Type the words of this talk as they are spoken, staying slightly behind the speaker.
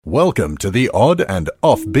Welcome to the Odd and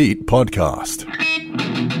Offbeat podcast.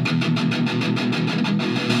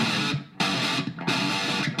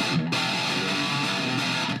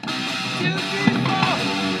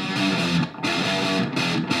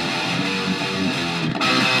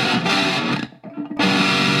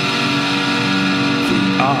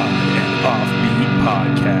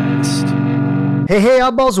 Hey,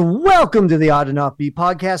 oddballs, welcome to the Odd and Offbeat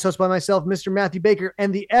podcast, hosted by myself, Mr. Matthew Baker,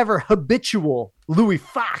 and the ever-habitual Louis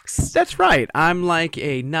Fox. That's right. I'm like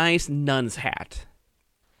a nice nun's hat.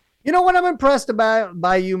 You know what I'm impressed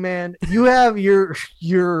by you, man? You have your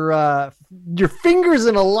fingers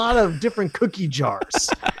in a lot of different cookie jars.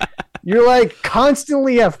 You're like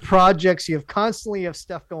constantly have projects. You constantly have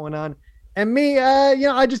stuff going on. And me, I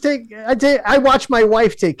watch my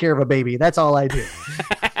wife take care of a baby. That's all I do.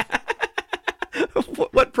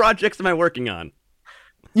 What projects am I working on?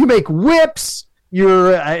 You make whips.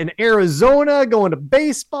 You're in Arizona going to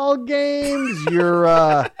baseball games. You're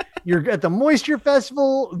at the Moisture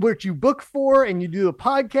Festival, which you book for and you do a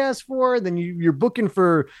podcast for. Then you're booking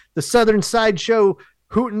for the Southern Sideshow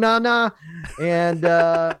Hootenanna. And,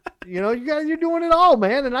 you're doing it all,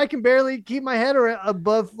 man. And I can barely keep my head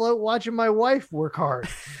above float watching my wife work hard.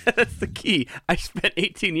 That's the key. I spent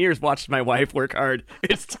 18 years watching my wife work hard.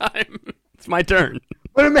 It's time. It's my turn.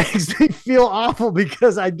 But it makes me feel awful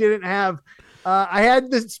because I didn't have, I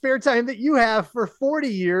had the spare time that you have for 40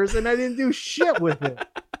 years and I didn't do shit with it.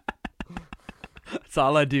 That's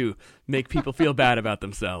all I do. Make people feel bad about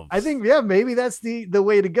themselves. I think, maybe that's the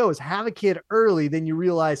way to go is have a kid early. Then you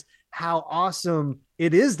realize how awesome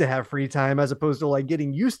it is to have free time as opposed to like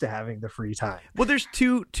getting used to having the free time. Well, there's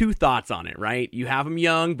two thoughts on it, right? You have them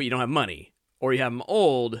young, but you don't have money, or you have them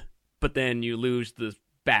old, but then you lose the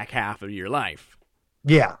back half of your life.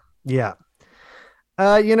 Yeah.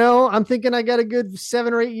 I'm thinking I got a good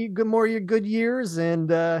 7 or 8 good years and,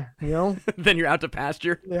 Then you're out to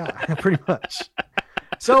pasture. Yeah, pretty much.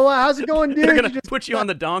 So how's it going, dude? They're going to put you on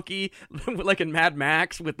the donkey like in Mad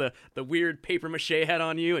Max with the weird paper mache head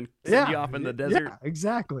on you and send you off in the desert. Yeah,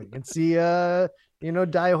 exactly. And see, die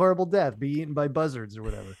a horrible death, be eaten by buzzards or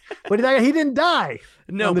whatever. But he didn't die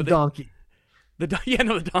on the donkey. The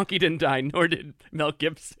donkey didn't die, nor did Mel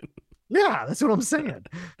Gibson. Yeah, that's what I'm saying.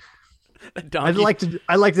 I'd like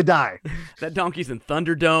to die. That donkey's in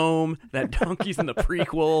Thunderdome. That donkey's in the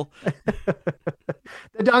prequel.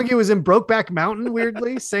 The donkey was in Brokeback Mountain,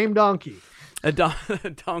 weirdly. Same donkey. A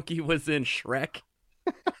donkey was in Shrek.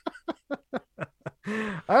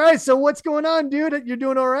 All right, so what's going on, dude? You're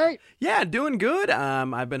doing all right? Yeah, doing good.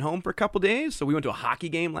 I've been home for a couple days, so we went to a hockey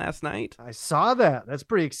game last night. I saw that. That's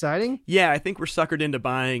pretty exciting. Yeah, I think we're suckered into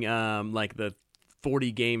buying like the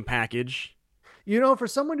 40 game package. For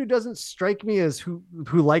someone who doesn't strike me as who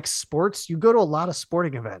likes sports, you go to a lot of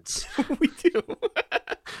sporting events. We do.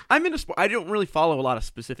 I'm into sport. I don't really follow a lot of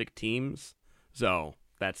specific teams, so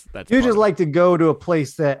that's. You just like to go to a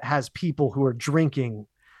place that has people who are drinking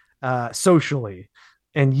socially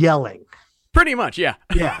and yelling. Pretty much, yeah.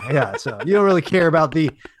 Yeah. So you don't really care about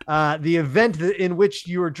the event in which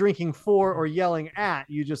you are drinking for or yelling at.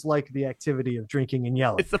 You just like the activity of drinking and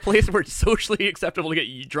yelling. It's the place where it's socially acceptable to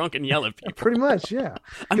get drunk and yell at people. Pretty much, yeah.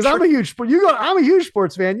 Because I'm a huge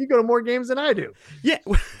sports fan. You go to more games than I do. Yeah.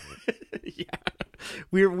 Yeah.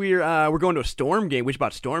 We're going to a Storm game. We just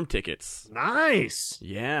bought Storm tickets. Nice.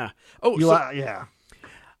 Yeah. Oh, yeah.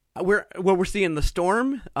 We're seeing the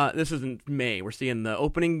Storm. This is in May. We're seeing the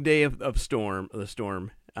opening day of the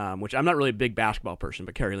Storm, which I'm not really a big basketball person,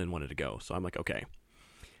 but Carrie Lynn wanted to go, so I'm like, okay.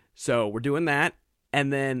 So we're doing that,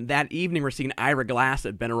 and then that evening we're seeing Ira Glass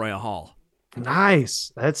at Benaroya Hall.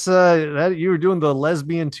 Nice. That's that you were doing the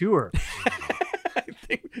lesbian tour.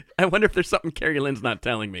 I wonder if there's something Carrie Lynn's not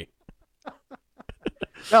telling me.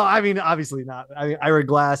 No, I mean, obviously not. I mean, Ira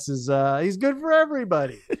Glass is he's good for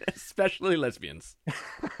everybody. Especially lesbians.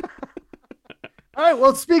 All right,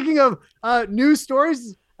 well, speaking of news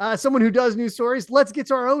stories, someone who does news stories, let's get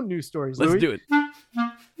to our own news stories, Louis. Let's do it.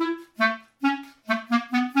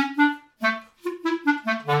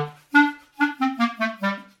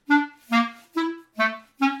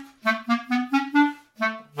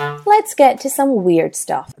 Let's get to some weird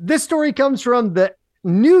stuff. This story comes from the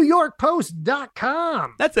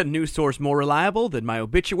NewYorkPost.com. That's a news source more reliable than my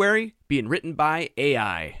obituary being written by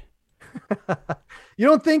AI. You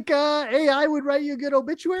don't think AI would write you a good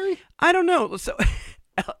obituary? I don't know. So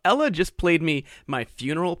Ella just played me my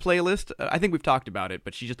funeral playlist. I think we've talked about it,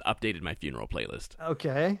 but she just updated my funeral playlist.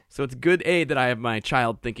 Okay. So it's good, that I have my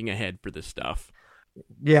child thinking ahead for this stuff.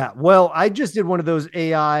 Yeah. Well, I just did one of those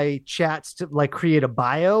AI chats to like create a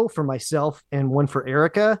bio for myself and one for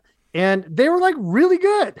Erica. And they were like really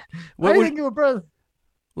good.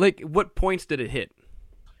 Like, what points did it hit?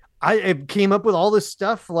 I came up with all this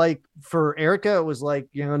stuff. Like for Erica, it was like,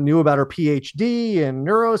 knew about her PhD and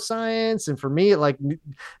neuroscience. And for me, it like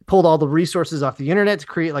pulled all the resources off the internet to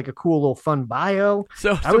create like a cool little fun bio.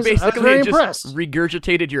 So I was basically very it just impressed.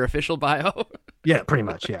 regurgitated your official bio Yeah, pretty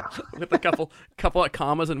much. Yeah, with a couple of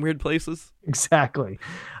commas in weird places. exactly.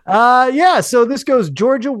 So this goes: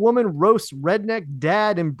 Georgia woman roasts redneck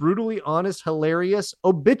dad in brutally honest, hilarious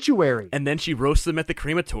obituary. And then she roasts them at the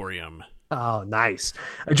crematorium. Oh, nice.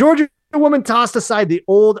 A Georgia woman tossed aside the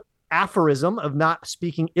old aphorism of not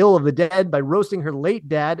speaking ill of the dead by roasting her late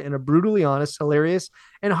dad in a brutally honest, hilarious,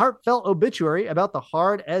 and heartfelt obituary about the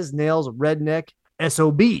hard as nails redneck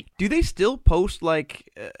SOB. Do they still post like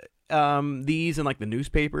these in like the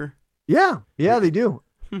newspaper? Yeah, they do.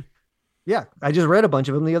 Yeah, I just read a bunch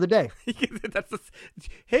of them the other day.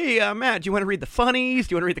 Hey, Matt, do you want to read the funnies?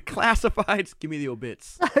 Do you want to read the classifieds? Give me the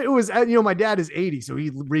obits. It was, my dad is 80, so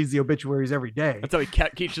he reads the obituaries every day. That's how he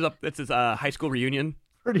catches up. That's his high school reunion.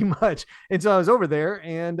 Pretty much. And so I was over there,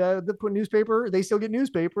 and they still get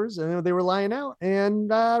newspapers, and they were lying out,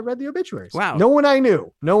 and read the obituaries. Wow. No one I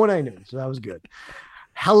knew. So that was good.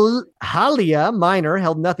 Halia Minor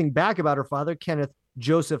held nothing back about her father, Kenneth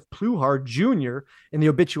Joseph Pluhar Jr., in the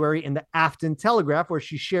obituary in the Afton Telegraph, where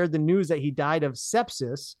she shared the news that he died of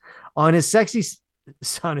sepsis on his second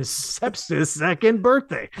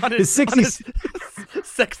birthday. His 60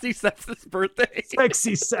 sexy sepsis birthday. His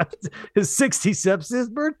 60 sepsis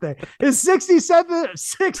birthday. His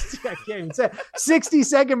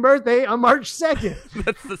 62nd birthday on March 2nd.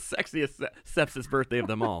 That's the sexiest sepsis birthday of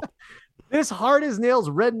them all. This hard as nails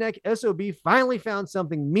redneck SOB finally found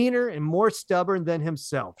something meaner and more stubborn than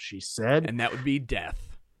himself, she said. And that would be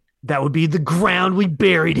death. That would be the ground we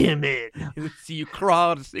buried him in. See you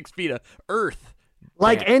crawl to 6 feet of earth.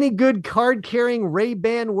 Like death. any good card-carrying,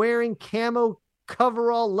 Ray-Ban wearing, camo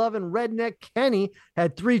coverall loving redneck, Kenny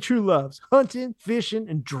had 3 true loves: hunting, fishing,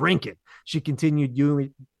 and drinking. She continued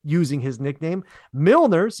using his nickname.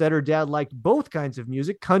 Milner said her dad liked both kinds of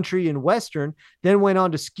music, country and Western, then went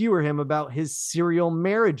on to skewer him about his serial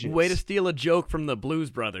marriages. Way to steal a joke from the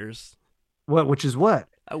Blues Brothers. What? Which is what?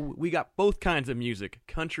 We got both kinds of music,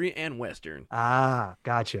 country and Western. Ah,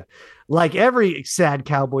 gotcha. Like every sad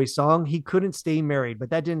cowboy song, he couldn't stay married,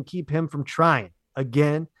 but that didn't keep him from trying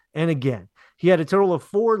again and again. He had a total of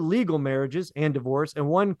 4 legal marriages and divorce and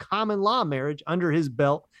 1 common law marriage under his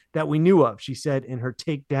belt that we knew of, she said in her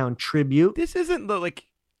takedown tribute. This isn't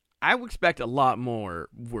I would expect a lot more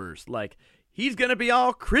worse. Like, he's going to be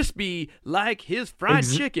all crispy like his fried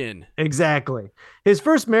chicken. Exactly. His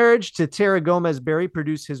first marriage to Tara Gomez Berry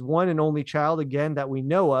produced his one and only child, again, that we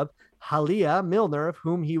know of, Halia Milner, of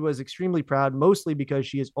whom he was extremely proud, mostly because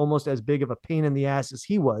she is almost as big of a pain in the ass as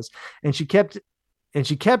he was. And she kept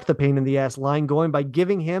the pain in the ass line going by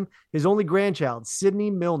giving him his only grandchild,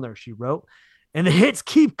 Sydney Milner, she wrote. And the hits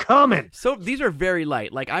keep coming. So these are very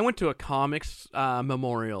light. Like, I went to a comics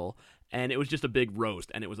memorial, and it was just a big roast,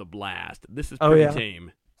 and it was a blast. This is pretty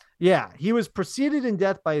tame. Yeah, he was preceded in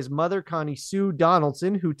death by his mother, Connie Sue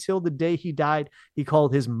Donaldson, who till the day he died, he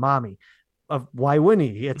called his mommy. Why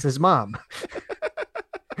wouldn't he? It's his mom.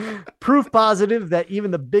 Proof positive that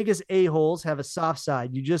even the biggest a-holes have a soft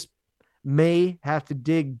side. You just may have to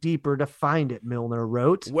dig deeper to find it, Milner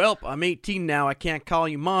wrote. Welp, I'm 18 now. I can't call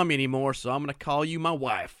you mom anymore, so I'm going to call you my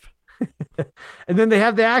wife. And then they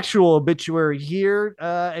have the actual obituary here,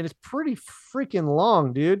 and it's pretty freaking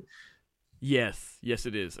long, dude. Yes,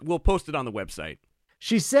 it is. We'll post it on the website.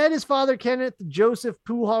 She said his father, Kenneth Joseph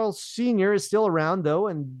Puhal Sr., is still around, though,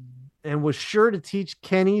 and was sure to teach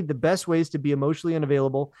Kenny the best ways to be emotionally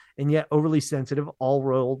unavailable and yet overly sensitive, all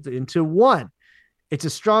rolled into one. It's a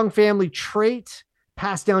strong family trait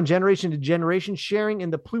passed down generation to generation, sharing in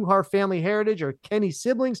the Pluhar family heritage are Kenny's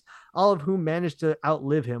siblings, all of whom managed to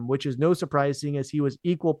outlive him, which is no surprise seeing as he was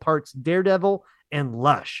equal parts daredevil and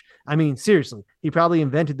lush. I mean, seriously, he probably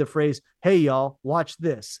invented the phrase, "Hey, y'all, watch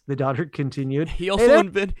this," the daughter continued. He also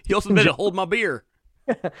invented hold my beer.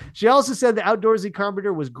 She also said the outdoorsy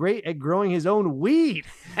carpenter was great at growing his own weed.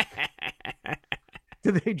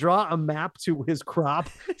 Did they draw a map to his crop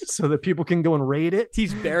so that people can go and raid it?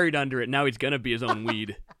 He's buried under it. Now he's going to be his own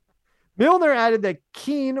weed. Milner added that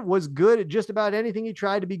Keene was good at just about anything he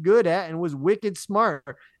tried to be good at and was wicked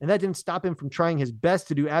smart. And that didn't stop him from trying his best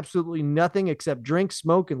to do absolutely nothing except drink,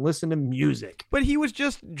 smoke, and listen to music. But he was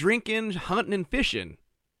just drinking, hunting, and fishing.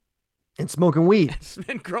 And smoking weed.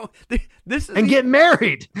 And get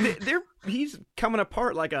married. He's coming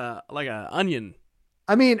apart like a onion.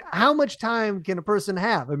 I mean, how much time can a person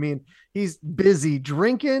have? I mean, he's busy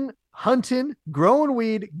drinking, hunting, growing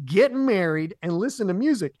weed, getting married, and listening to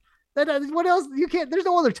music. What else? You can't. There's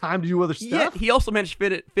no other time to do other Yeah, stuff. he also managed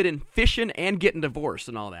to fit in fishing and getting divorced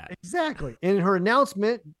and all that. Exactly. In her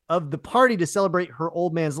announcement of the party to celebrate her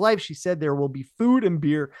old man's life, she said there will be food and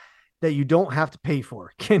beer that you don't have to pay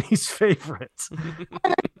for. Kenny's favorites.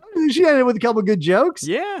 She ended with a couple of good jokes.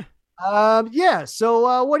 Yeah. Yeah.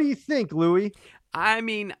 So, what do you think, Louis? I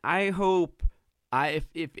mean, I hope if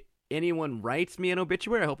anyone writes me an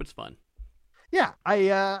obituary, I hope it's fun. Yeah,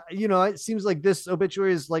 it seems like this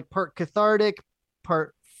obituary is like part cathartic,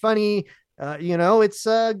 part funny. It's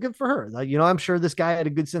good for her. Like, I'm sure this guy had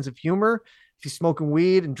a good sense of humor. He's smoking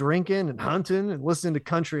weed and drinking and hunting and listening to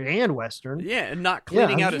country and Western. Yeah, and not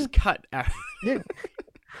cleaning out his cut. Yeah.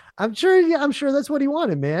 I'm sure that's what he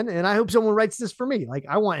wanted, man. And I hope someone writes this for me. Like,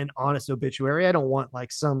 I want an honest obituary. I don't want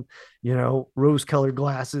like some, rose-colored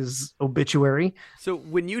glasses obituary. So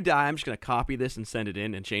when you die, I'm just going to copy this and send it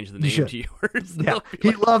in and change the name to yours. Yeah.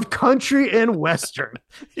 He loved country and Western.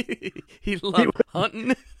 he loved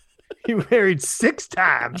hunting. He married 6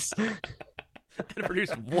 times. And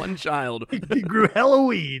produced 1 child. He grew hella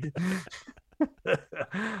weed.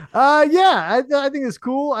 I think it's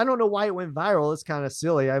cool. I don't know why it went viral. It's kind of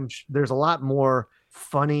silly. There's a lot more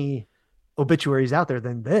funny obituaries out there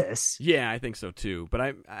than this. Yeah, I think so too.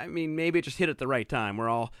 But I mean, maybe it just hit at the right time.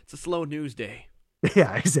 It's a slow news day.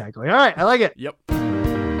 Yeah, exactly. All right, I like it. Yep.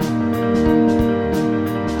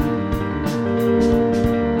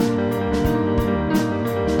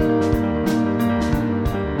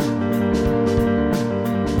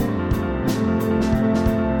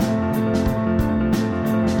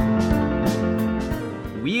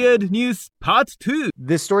 Weird News Part 2.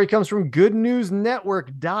 This story comes from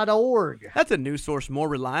goodnewsnetwork.org. That's a news source more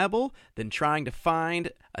reliable than trying to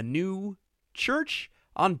find a new church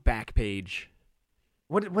on Backpage.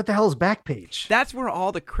 What the hell is Backpage? That's where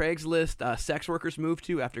all the Craigslist sex workers moved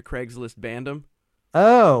to after Craigslist banned them.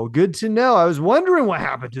 Oh, good to know. I was wondering what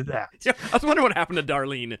happened to that. Yeah, I was wondering what happened to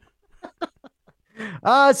Darlene.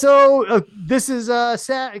 This is a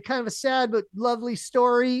kind of a sad but lovely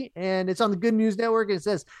story, and it's on the Good News Network. And it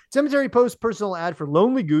says cemetery posts personal ad for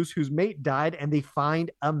lonely goose whose mate died, and they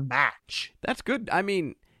find a match. That's good. I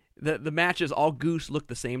mean, the matches all goose look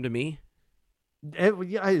the same to me.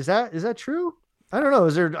 Is that true? I don't know.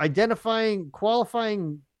 Is there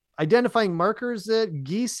qualifying markers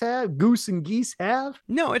that goose and geese have?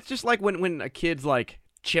 No, it's just like when a kid's like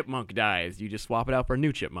chipmunk dies, you just swap it out for a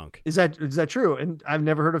new chipmunk. Is that true? And I've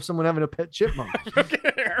never heard of someone having a pet chipmunk.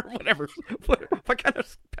 Whatever. What kind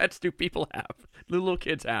of pets do people have? Do little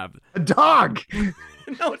kids have? A dog.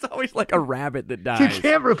 No, it's always like a rabbit that dies. You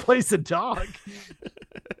can't replace a dog.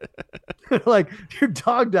 Like, your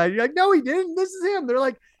dog died. You're like, no, he didn't. This is him. They're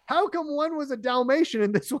like, how come one was a Dalmatian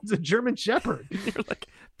and this one's a German Shepherd? You're like,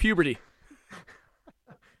 puberty.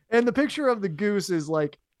 And the picture of the goose is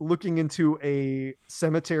like looking into a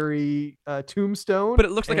cemetery tombstone. But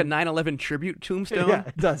it looks like a 9/11 tribute tombstone. Yeah,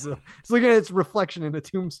 it does. It's looking at its reflection in a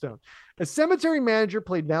tombstone. A cemetery manager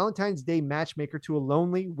played Valentine's Day matchmaker to a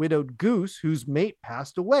lonely, widowed goose whose mate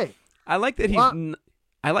passed away. I like that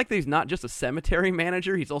he's not just a cemetery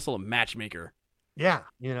manager, he's also a matchmaker. Yeah,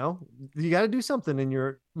 you got to do something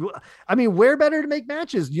where better to make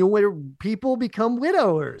matches? Where people become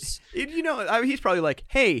widowers. He's probably like,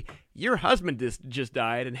 hey, your husband just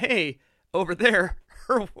died, and hey, over there,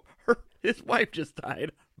 his wife just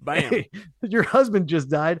died. Bam. Hey, your husband just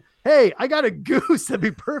died. Hey, I got a goose that'd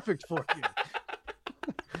be perfect for you.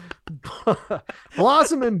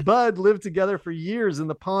 Blossom and Bud lived together for years in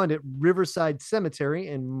the pond at Riverside Cemetery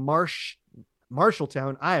in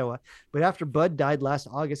Marshalltown, Iowa. But after Bud died last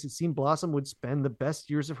August, it seemed Blossom would spend the best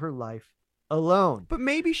years of her life alone. But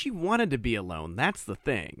maybe she wanted to be alone. That's the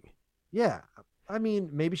thing. Yeah. I mean,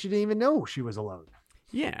 maybe she didn't even know she was alone.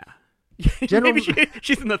 Yeah. Maybe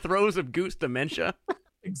she's in the throes of goose dementia.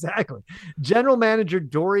 Exactly. General Manager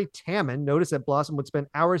Dory Tamman noticed that Blossom would spend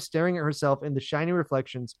hours staring at herself in the shiny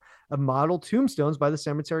reflections of model tombstones by the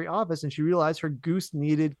cemetery office, and she realized her goose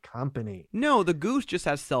needed company. No, the goose just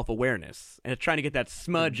has self-awareness, and it's trying to get that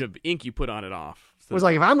smudge of ink you put on it off. So it was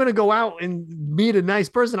like, if I'm going to go out and meet a nice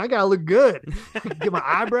person, I got to look good. Get my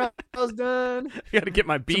eyebrows done. You got to get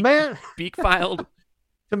my beak filed.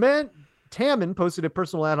 Tamman posted a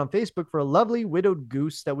personal ad on Facebook for a lovely widowed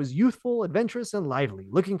goose that was youthful, adventurous, and lively,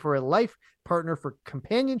 looking for a life partner for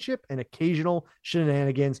companionship and occasional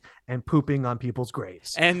shenanigans and pooping on people's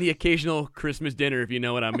graves. And the occasional Christmas dinner, if you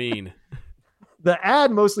know what I mean. The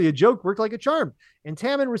ad, mostly a joke, worked like a charm. And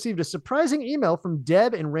Tamman received a surprising email from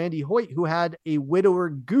Deb and Randy Hoyt, who had a widower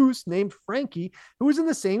goose named Frankie, who was in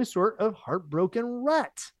the same sort of heartbroken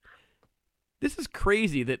rut. This is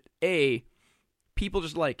crazy that, people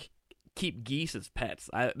just like keep geese as pets.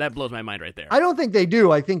 That blows my mind right there. I don't think they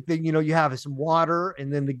do. I think that, you have some water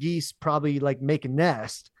and then the geese probably like make a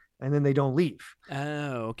nest and then they don't leave.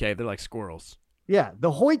 Oh, okay. They're like squirrels. Yeah.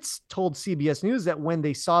 The Hoyts told CBS News that when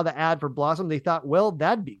they saw the ad for Blossom, they thought, well,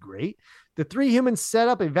 that'd be great. The three humans set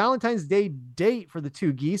up a Valentine's Day date for the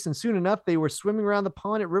two geese, and soon enough, they were swimming around the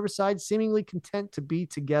pond at Riverside, seemingly content to be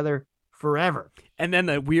together forever. And then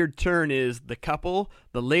the weird turn is the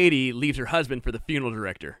lady leaves her husband for the funeral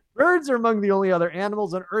director. Birds are among the only other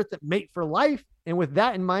animals on Earth that mate for life, and with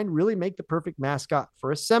that in mind, really make the perfect mascot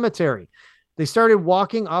for a cemetery. They started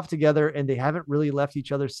walking off together, and they haven't really left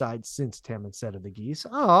each other's side since, Tammin said of the geese.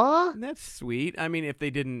 Aw. That's sweet. I mean, if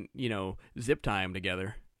they didn't, zip tie them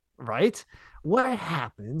together. Right? What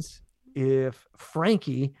happens if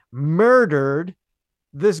Frankie murdered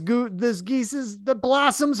this geese's, the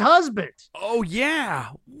Blossom's husband? Oh, yeah.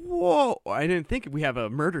 Whoa. I didn't think we have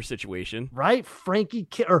a murder situation. Right? Frankie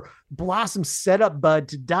or Blossom set up Bud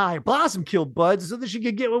to die. Blossom killed Bud so that she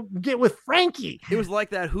could get with Frankie. It was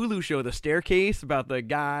like that Hulu show, The Staircase, about the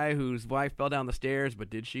guy whose wife fell down the stairs,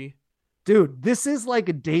 but did she? Dude, this is like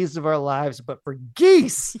a Days of Our Lives, but for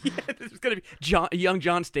geese. Yeah, this is going to be young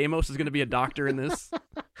John Stamos is going to be a doctor in this.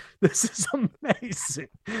 This is amazing.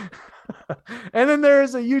 And then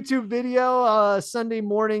there's a YouTube video. Sunday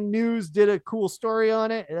Morning News did a cool story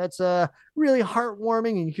on it. That's really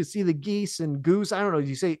heartwarming, and you can see the geese and goose. I don't know. Did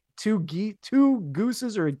you say two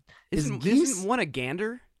gooses or Isn't one a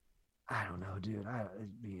gander? I don't know, dude.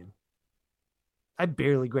 I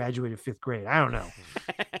barely graduated 5th grade. I don't know.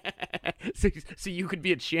 So you could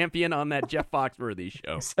be a champion on that Jeff Foxworthy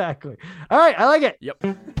show. Exactly. All right. I like it. Yep.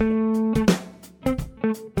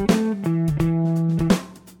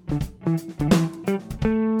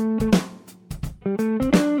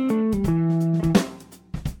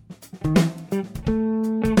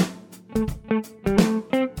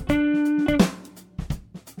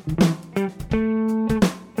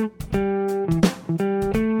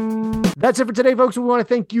 That's it for today, folks. We want to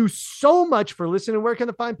thank you so much for listening. Where can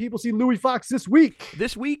the fine people see Louis Fox this week?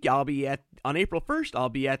 This week, on April 1st, I'll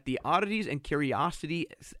be at the Oddities and Curiosities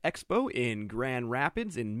Expo in Grand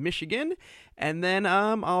Rapids in Michigan. And then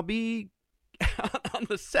I'll be on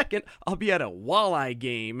the 2nd, I'll be at a walleye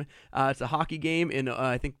game. It's a hockey game in,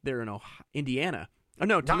 I think they're in Indiana. Oh,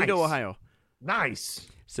 no, Toledo, Nice. Ohio. Nice.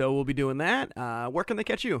 So we'll be doing that. Where can they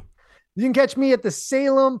catch you? You can catch me at the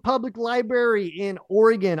Salem Public Library in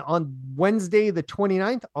Oregon on Wednesday, the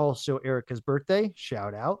 29th. Also Erica's birthday.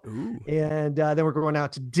 Shout out. Ooh. And then we're going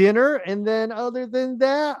out to dinner. And then other than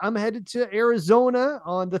that, I'm headed to Arizona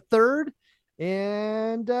on the 3rd.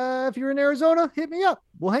 And if you're in Arizona, hit me up.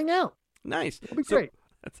 We'll hang out. Nice. It'll be great.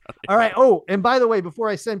 That's All right. Oh, and by the way, before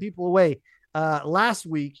I send people away, last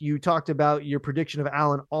week you talked about your prediction of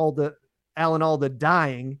Alan Alda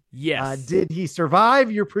dying. Yes. Did he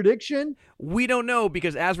survive your prediction? We don't know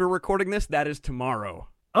because as we're recording this, that is tomorrow.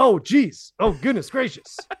 Oh, geez. Oh, goodness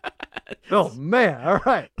gracious. Oh, man. All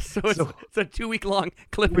right. So it's a 2-week-long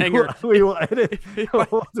cliffhanger. We will edit.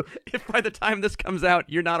 If by the time this comes out,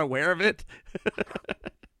 you're not aware of it.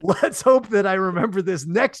 Let's hope that I remember this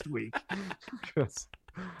next week.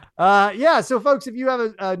 Yeah. So folks, if you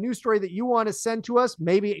have a news story that you want to send to us,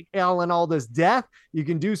 maybe Alan Alda's death, you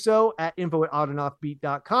can do so at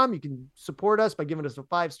info@oddandoffbeat.com. You can support us by giving us a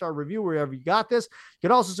 5-star review wherever you got this. You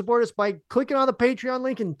can also support us by clicking on the Patreon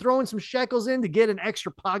link and throwing some shekels in to get an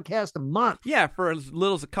extra podcast a month. Yeah, for as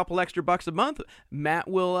little as a couple extra bucks a month, Matt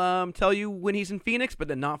will tell you when he's in Phoenix, but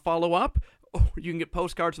then not follow up. Or you can get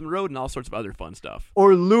postcards from the road and all sorts of other fun stuff.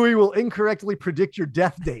 Or Louis will incorrectly predict your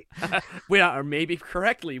death date. Or maybe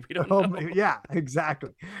correctly. We don't know. Yeah, exactly.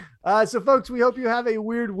 So, folks, we hope you have a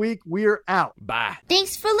weird week. We're out. Bye.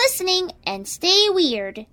 Thanks for listening and stay weird.